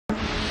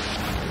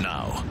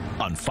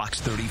on Fox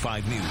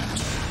 35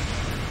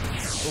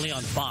 News. Only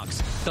on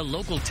Fox, the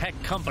local tech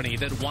company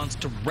that wants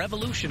to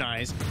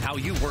revolutionize how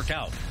you work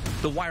out.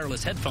 The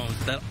wireless headphones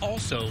that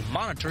also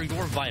monitor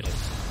your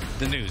vitals.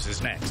 The news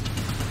is next.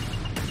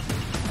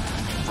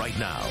 Right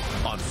now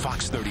on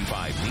Fox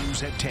 35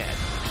 News at 10.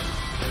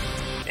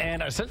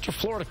 And a Central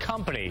Florida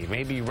company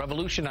may be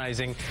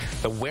revolutionizing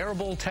the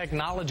wearable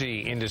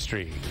technology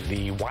industry.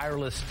 The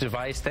wireless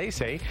device, they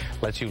say,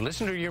 lets you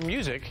listen to your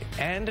music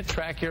and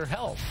track your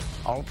health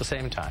all at the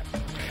same time.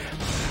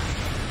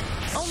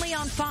 Only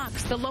on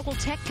Fox, the local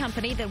tech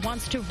company that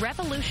wants to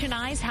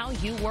revolutionize how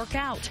you work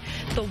out.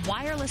 The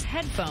wireless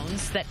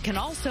headphones that can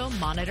also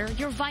monitor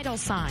your vital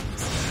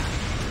signs.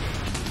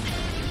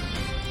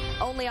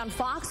 Only on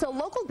Fox, a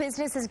local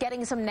business is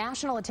getting some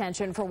national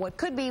attention for what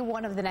could be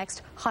one of the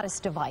next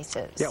hottest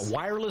devices. Yeah,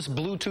 wireless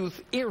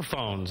Bluetooth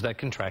earphones that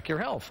can track your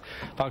health.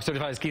 Fox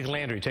 35's Keith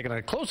Landry taking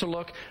a closer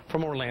look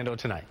from Orlando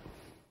tonight.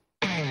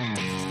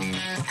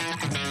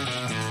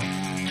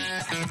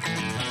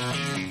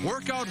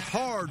 Work out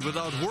hard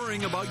without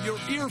worrying about your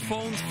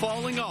earphones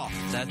falling off.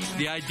 That's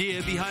the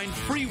idea behind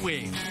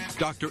FreeWavz.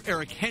 Dr.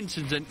 Eric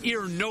Henson's an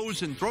ear,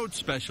 nose, and throat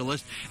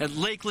specialist at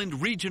Lakeland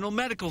Regional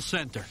Medical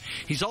Center.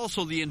 He's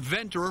also the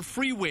inventor of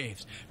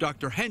FreeWavz.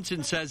 Dr.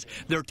 Henson says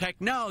their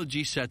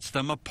technology sets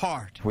them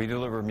apart. We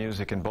deliver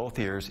music in both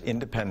ears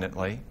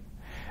independently.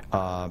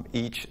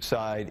 Each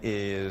side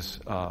is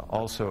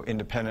also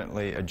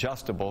independently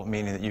adjustable,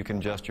 meaning that you can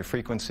adjust your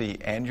frequency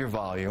and your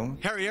volume.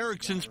 Harry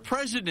Erickson's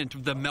president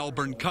of the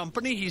Melbourne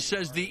company. He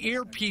says the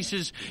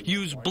earpieces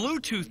use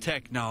Bluetooth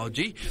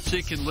technology so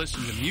you can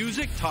listen to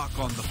music, talk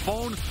on the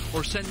phone,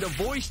 or send a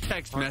voice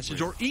text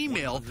message or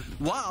email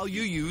while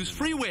you use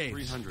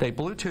FreeWavz. They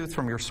Bluetooth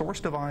from your source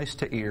device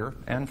to ear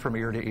and from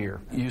ear to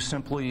ear. You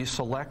simply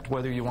select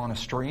whether you want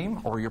to stream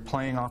or you're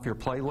playing off your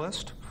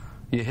playlist.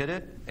 You hit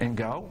it and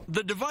go.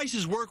 The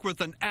devices work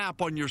with an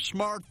app on your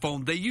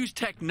smartphone. They use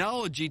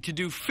technology to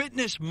do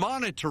fitness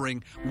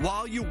monitoring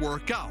while you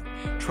work out,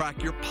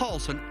 track your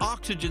pulse and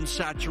oxygen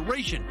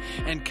saturation,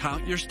 and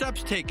count your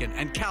steps taken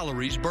and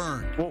calories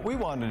burned. What we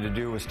wanted to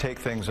do was take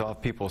things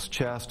off people's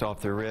chest,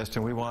 off their wrist,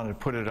 and we wanted to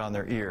put it on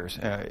their ears.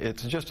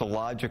 It's just a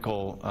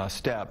logical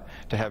step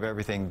to have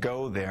everything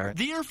go there.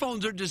 The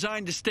earphones are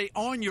designed to stay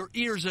on your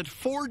ears at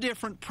 4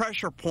 different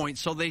pressure points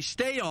so they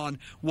stay on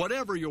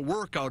whatever your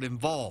workout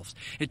involves.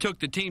 It took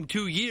the team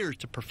 2 years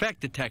to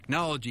perfect the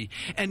technology,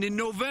 and in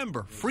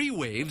November,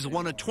 FreeWavz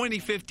won a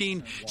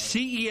 2015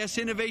 CES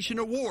Innovation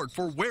Award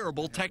for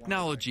wearable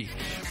technology.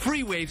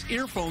 FreeWavz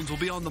earphones will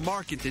be on the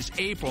market this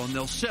April, and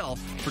they'll sell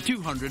for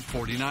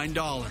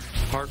 $249.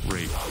 Heart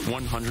rate,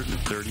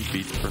 130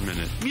 beats per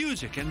minute.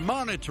 Music and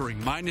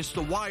monitoring, minus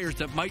the wires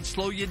that might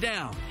slow you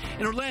down.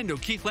 In Orlando,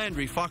 Keith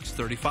Landry, Fox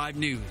 35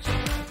 News.